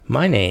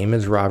My name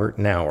is Robert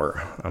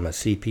Nauer. I'm a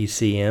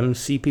CPCM,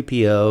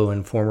 CPPO,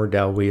 and former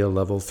Dalwea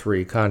Level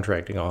 3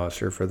 contracting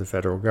officer for the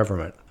federal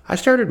government. I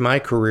started my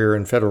career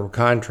in federal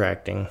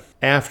contracting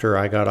after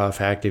I got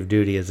off active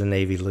duty as a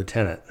Navy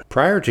lieutenant.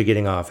 Prior to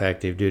getting off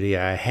active duty,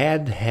 I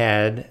had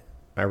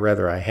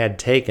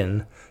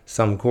taken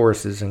some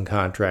courses in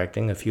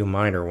contracting, a few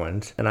minor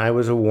ones, and I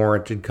was a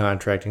warranted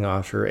contracting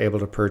officer able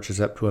to purchase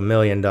up to $1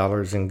 million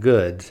in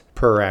goods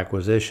per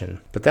acquisition.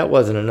 But that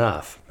wasn't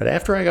enough. But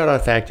after I got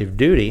off active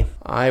duty,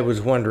 I was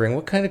wondering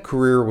what kind of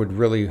career would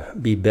really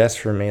be best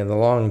for me in the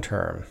long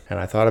term. And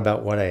I thought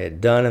about what I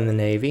had done in the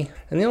Navy,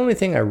 and the only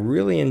thing I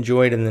really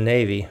enjoyed in the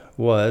Navy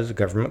was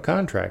government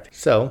contracting.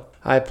 So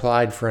I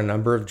applied for a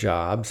number of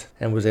jobs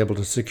and was able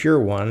to secure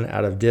one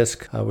out of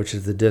DISC, which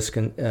is the DISC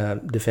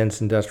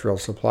Defense Industrial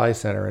Supply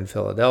Center in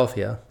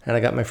Philadelphia. And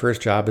I got my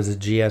first job as a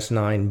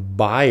GS-9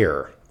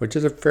 buyer, which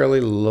is a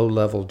fairly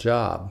low-level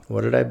job.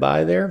 What did I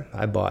buy there?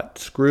 I bought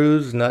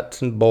screws,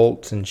 nuts, and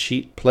bolts, and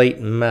sheet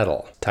plate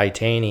metal,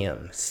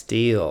 titanium,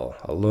 steel,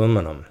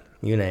 aluminum,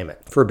 you name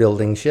it, for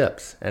building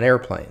ships and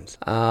airplanes.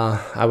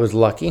 I was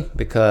lucky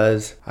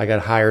because I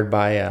got hired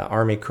by an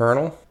Army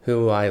colonel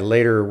who I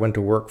later went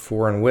to work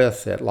for and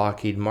with at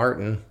Lockheed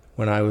Martin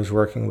when I was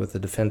working with the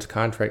Defense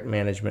Contract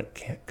Management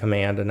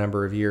Command a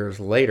number of years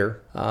later.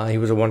 He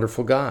was a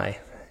wonderful guy,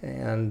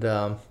 and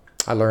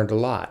I learned a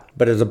lot.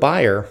 But as a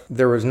buyer,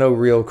 there was no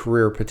real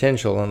career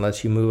potential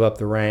unless you move up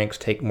the ranks,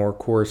 take more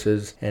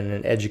courses, and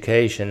an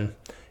education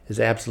is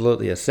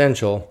absolutely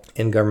essential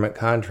in government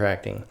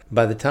contracting.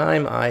 By the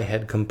time I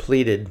had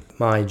completed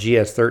my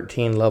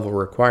GS-13 level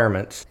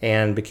requirements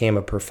and became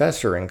a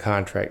professor in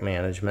contract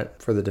management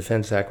for the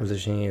Defense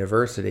Acquisition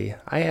University,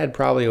 I had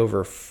probably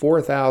over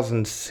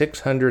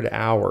 4,600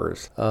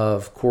 hours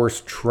of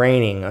course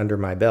training under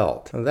my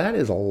belt. Now, that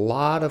is a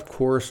lot of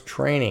course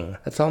training.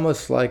 That's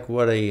almost like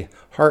what a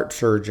heart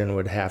surgeon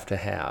would have to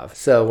have.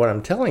 So what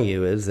I'm telling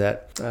you is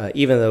that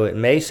even though it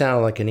may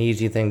sound like an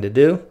easy thing to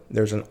do,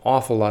 there's an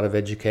awful lot of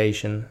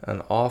education,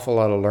 an awful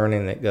lot of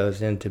learning that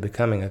goes into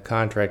becoming a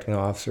contracting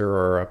officer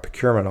or a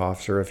procurement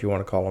officer, if you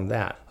want to call them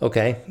that.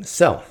 Okay,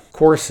 so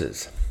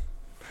courses.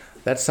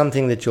 That's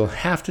something that you'll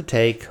have to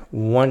take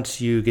once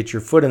you get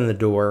your foot in the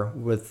door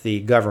with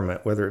the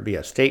government, whether it be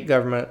a state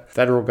government,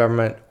 federal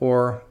government,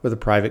 or with a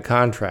private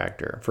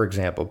contractor. For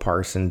example,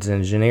 Parsons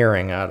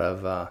Engineering out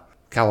of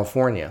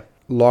California.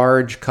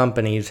 Large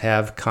companies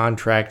have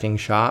contracting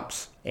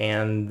shops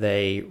and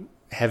they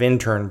have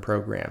intern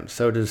programs.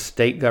 So does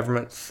state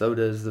government, so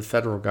does the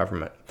federal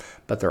government.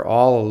 But they're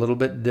all a little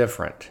bit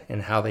different in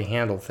how they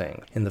handle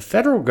things. In the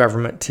federal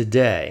government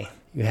today,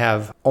 you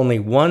have only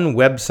one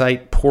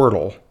website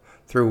portal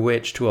through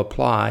which to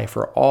apply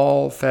for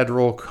all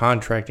federal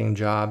contracting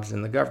jobs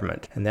in the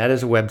government. And that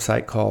is a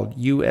website called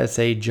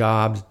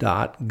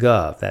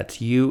usajobs.gov.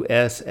 That's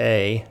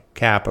USA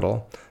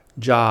capital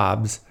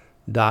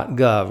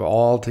jobs.gov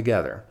all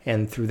together.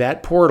 And through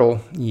that portal,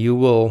 you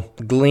will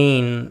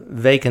glean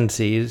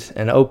vacancies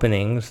and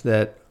openings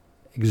that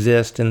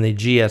exist in the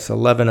GS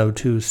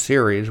 1102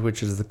 series,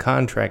 which is the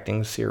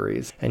contracting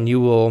series. And you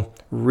will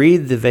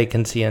read the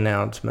vacancy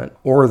announcement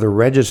or the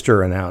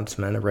register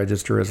announcement. A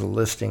register is a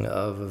listing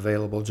of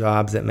available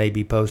jobs that may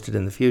be posted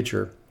in the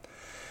future.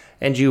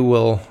 And you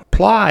will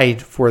apply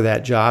for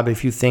that job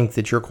if you think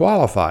that you're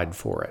qualified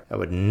for it. I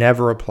would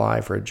never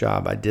apply for a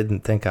job I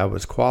didn't think I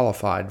was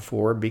qualified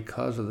for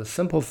because of the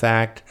simple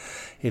fact,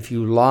 if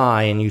you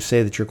lie and you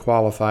say that you're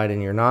qualified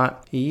and you're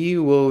not,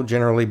 you will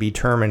generally be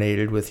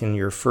terminated within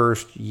your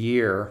first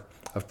year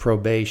of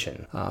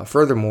probation.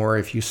 Furthermore,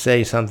 if you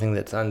say something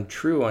that's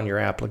untrue on your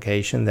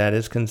application, that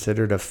is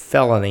considered a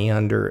felony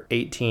under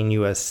 18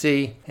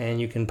 USC,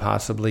 and you can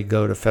possibly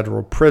go to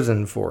federal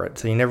prison for it.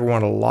 So you never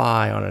want to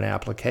lie on an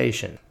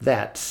application.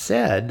 That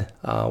said,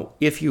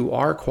 if you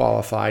are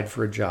qualified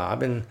for a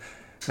job, and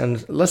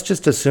let's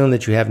just assume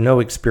that you have no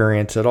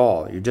experience at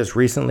all. You just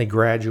recently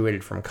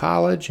graduated from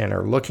college and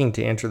are looking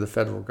to enter the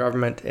federal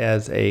government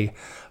as a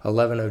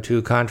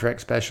 1102 contract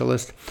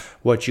specialist.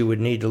 What you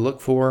would need to look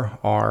for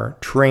are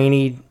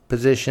trainee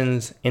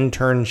positions,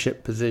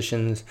 internship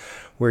positions,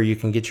 where you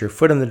can get your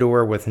foot in the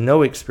door with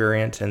no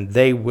experience and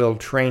they will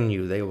train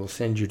you. They will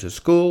send you to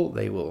school.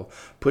 They will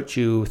put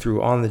you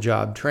through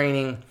on-the-job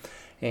training,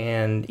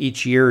 and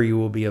each year you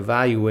will be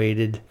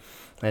evaluated.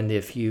 And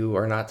if you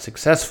are not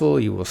successful,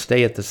 you will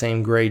stay at the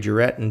same grade you're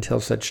at until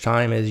such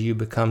time as you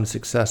become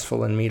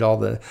successful and meet all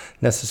the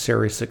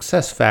necessary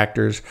success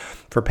factors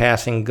for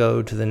passing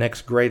go to the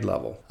next grade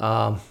level.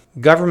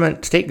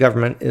 State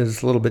government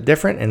is a little bit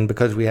different, and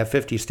because we have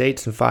 50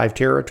 states and 5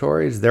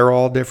 territories, they're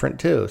all different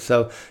too.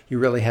 So you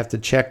really have to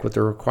check with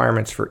the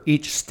requirements for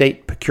each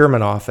state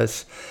procurement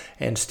office.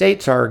 And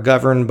states are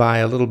governed by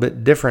a little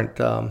bit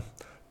different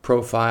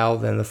profile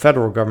than the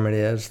federal government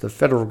is. The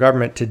federal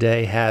government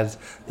today has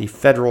the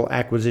Federal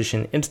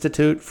Acquisition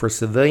Institute for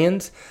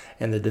civilians,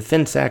 and the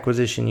Defense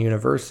Acquisition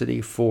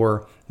University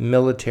for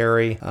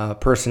military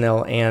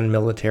personnel and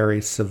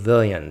military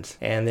civilians.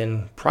 And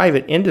then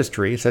private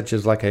industry, such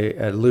as, like I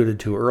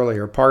alluded to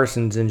earlier,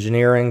 Parsons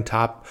Engineering,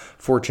 top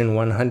Fortune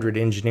 100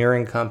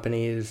 engineering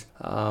companies,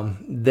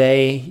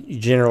 they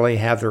generally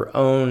have their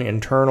own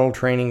internal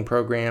training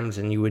programs,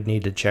 and you would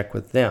need to check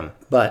with them.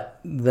 But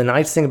the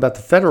nice thing about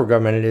the federal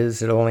government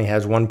is it only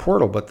has one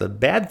portal, but the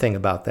bad thing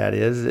about that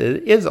is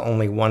it is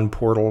only one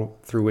portal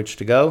through which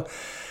to go.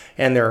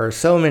 And there are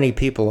so many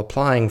people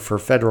applying for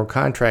federal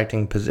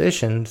contracting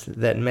positions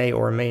that may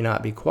or may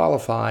not be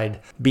qualified.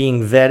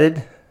 Being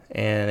vetted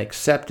and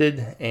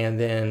accepted and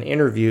then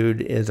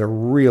interviewed is a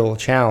real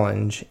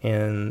challenge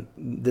in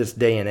this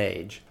day and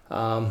age.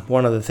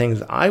 One of the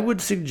things I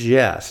would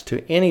suggest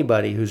to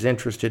anybody who's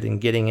interested in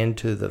getting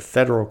into the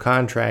federal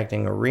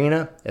contracting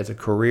arena as a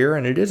career,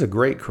 and it is a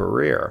great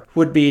career,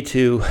 would be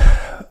to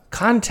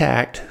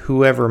contact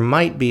whoever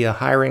might be a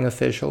hiring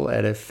official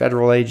at a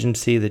federal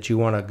agency that you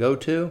want to go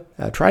to.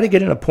 Try to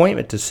get an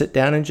appointment to sit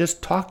down and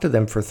just talk to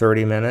them for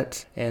 30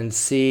 minutes and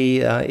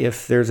see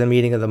if there's a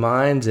meeting of the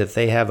minds, if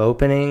they have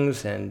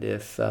openings, and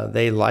if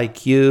they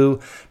like you.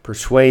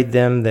 Persuade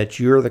them that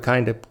you're the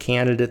kind of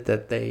candidate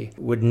that they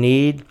would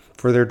need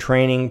for their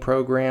training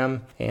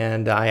program.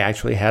 And I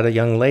actually had a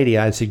young lady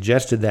I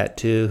suggested that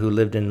to who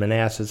lived in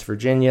Manassas,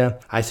 Virginia.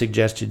 I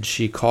suggested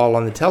she call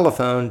on the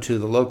telephone to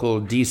the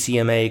local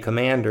DCMA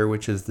commander,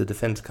 which is the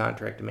Defense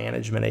Contract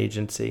Management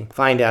Agency,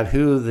 find out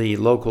who the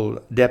local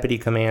deputy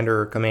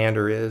commander or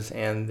commander is,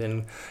 and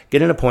then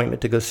get an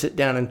appointment to go sit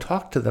down and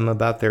talk to them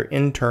about their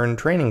intern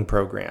training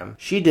program.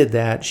 She did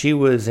that. She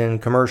was in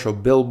commercial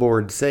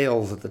billboard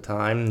sales at the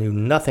time, knew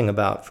nothing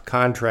about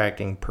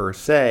contracting per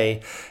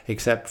se,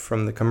 except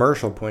from the commercial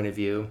point of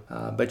view,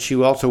 but she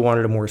also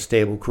wanted a more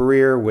stable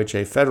career, which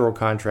a federal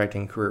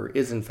contracting career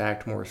is in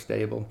fact more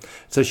stable.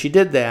 So she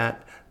did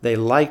that. They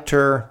liked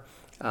her.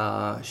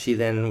 She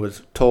then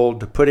was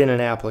told to put in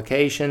an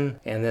application,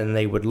 and then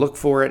they would look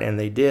for it, and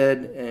they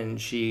did,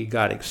 and she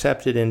got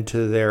accepted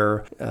into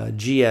their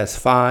GS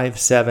 5,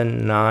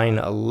 7, 9,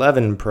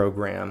 11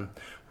 program,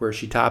 where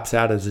she tops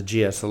out as a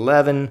GS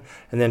 11,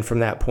 and then from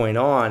that point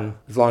on,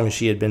 as long as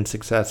she had been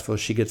successful,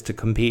 she gets to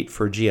compete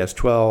for GS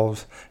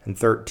 12s and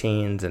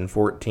 13s and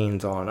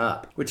 14s on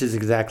up, which is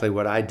exactly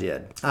what I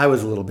did. I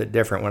was a little bit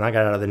different. When I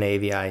got out of the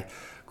Navy, I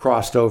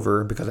crossed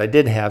over because I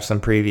did have some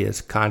previous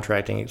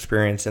contracting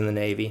experience in the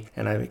Navy,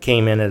 and I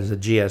came in as a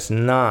GS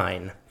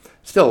 9,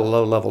 still a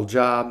low-level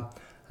job,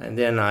 and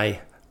then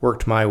I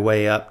worked my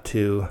way up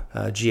to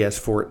GS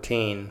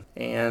 14,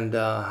 and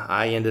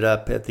I ended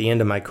up at the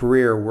end of my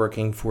career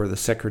working for the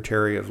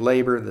Secretary of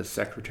Labor, the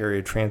Secretary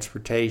of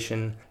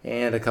Transportation,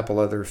 and a couple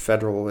other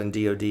federal and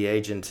DoD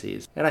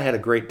agencies. And I had a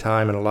great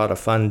time and a lot of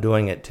fun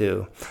doing it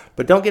too.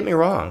 But don't get me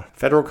wrong,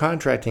 federal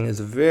contracting is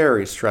a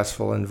very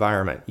stressful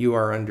environment. You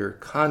are under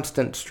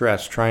constant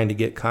stress trying to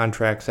get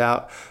contracts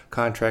out,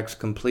 contracts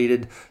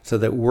completed, so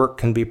that work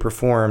can be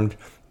performed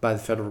by the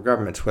federal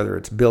governments, whether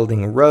it's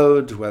building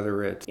roads,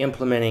 whether it's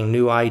implementing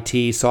new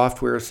IT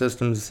software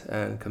systems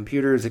and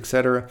computers,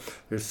 etc.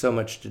 There's so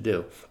much to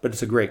do, but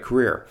it's a great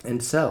career.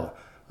 And so,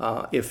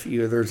 if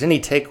there's any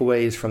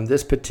takeaways from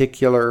this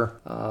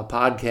particular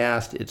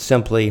podcast, it's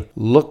simply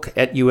look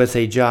at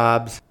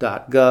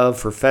usajobs.gov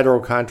for federal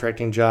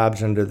contracting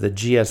jobs under the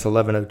GS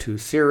 1102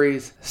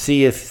 series.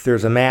 See if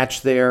there's a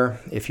match there.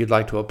 If you'd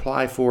like to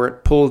apply for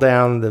it, pull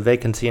down the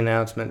vacancy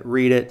announcement,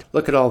 read it,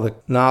 look at all the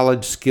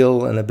knowledge,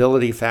 skill, and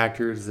ability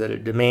factors that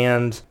it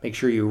demands. Make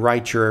sure you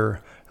write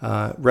your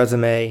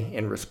resume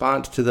in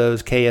response to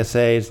those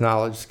KSAs,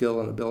 knowledge, skill,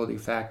 and ability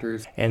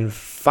factors. And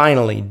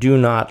finally, do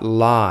not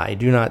lie.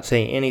 Do not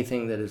say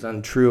anything that is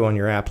untrue on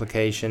your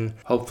application.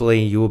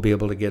 Hopefully, you will be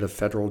able to get a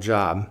federal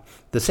job.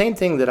 The same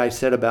thing that I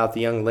said about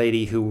the young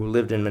lady who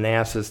lived in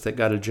Manassas that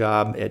got a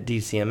job at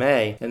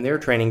DCMA and their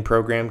training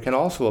program can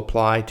also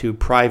apply to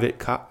private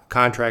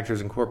contractors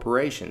and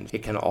corporations.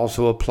 It can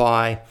also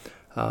apply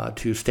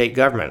to state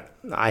government.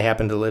 I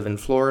happen to live in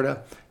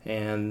Florida,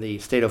 and the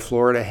state of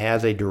Florida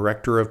has a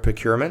director of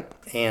procurement,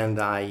 and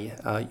I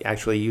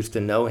actually used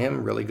to know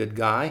him, really good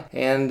guy,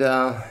 and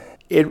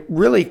it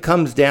really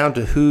comes down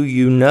to who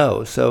you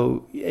know.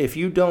 So if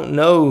you don't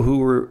know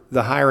who are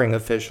the hiring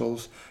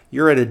officials,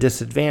 you're at a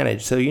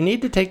disadvantage. So you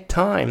need to take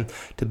time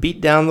to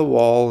beat down the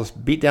walls,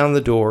 beat down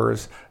the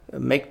doors,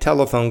 make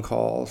telephone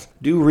calls,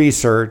 do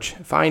research,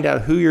 find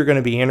out who you're going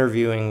to be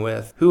interviewing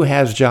with, who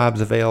has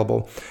jobs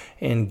available,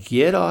 and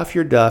get off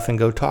your duff and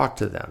go talk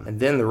to them. And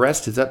then the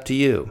rest is up to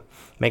you.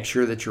 Make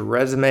sure that your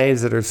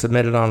resumes that are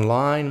submitted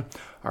online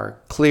are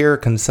clear,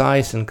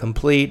 concise, and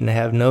complete and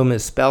have no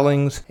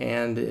misspellings,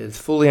 and it's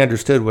fully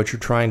understood what you're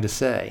trying to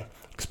say,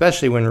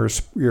 especially when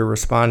you're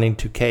responding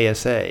to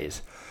KSAs.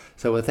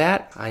 So with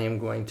that, I am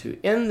going to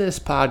end this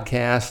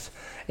podcast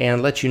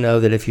and let you know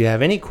that if you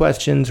have any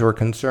questions or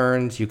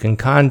concerns, you can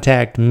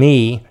contact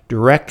me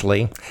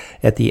directly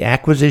at the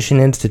Acquisition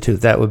Institute.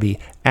 That would be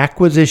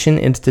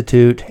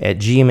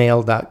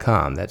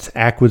acquisitioninstitute@gmail.com. That's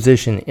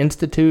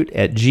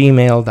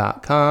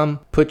acquisitioninstitute@gmail.com.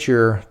 Put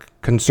your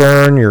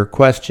concern, your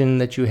question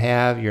that you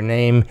have, your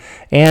name,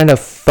 and a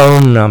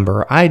phone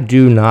number. I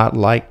do not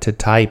like to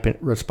type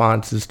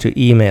responses to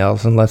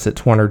emails unless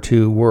it's 1 or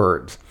 2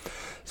 words.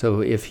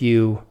 So if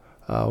you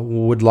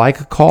would like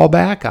a call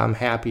back, I'm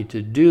happy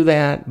to do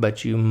that,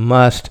 but you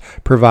must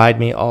provide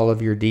me all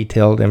of your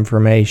detailed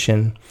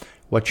information,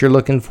 what you're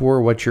looking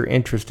for, what you're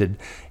interested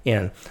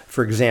in.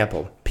 For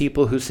example,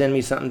 people who send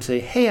me something and say,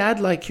 hey, I'd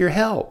like your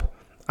help.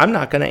 I'm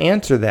not going to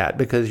answer that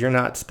because you're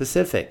not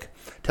specific.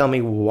 Tell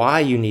me why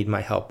you need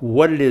my help,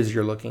 what it is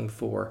you're looking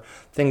for,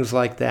 things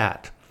like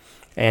that.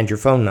 And your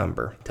phone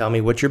number. Tell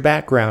me what your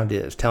background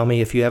is. Tell me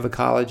if you have a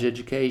college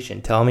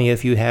education. Tell me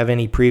if you have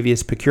any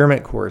previous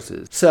procurement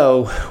courses.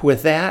 So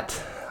with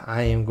that,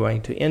 I am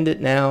going to end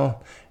it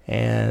now.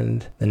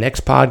 And the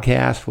next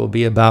podcast will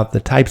be about the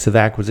types of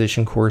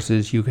acquisition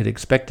courses you could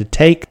expect to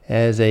take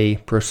as a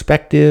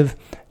prospective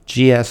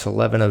GS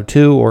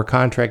 1102 or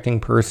contracting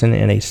person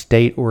in a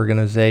state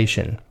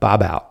organization. Bob out.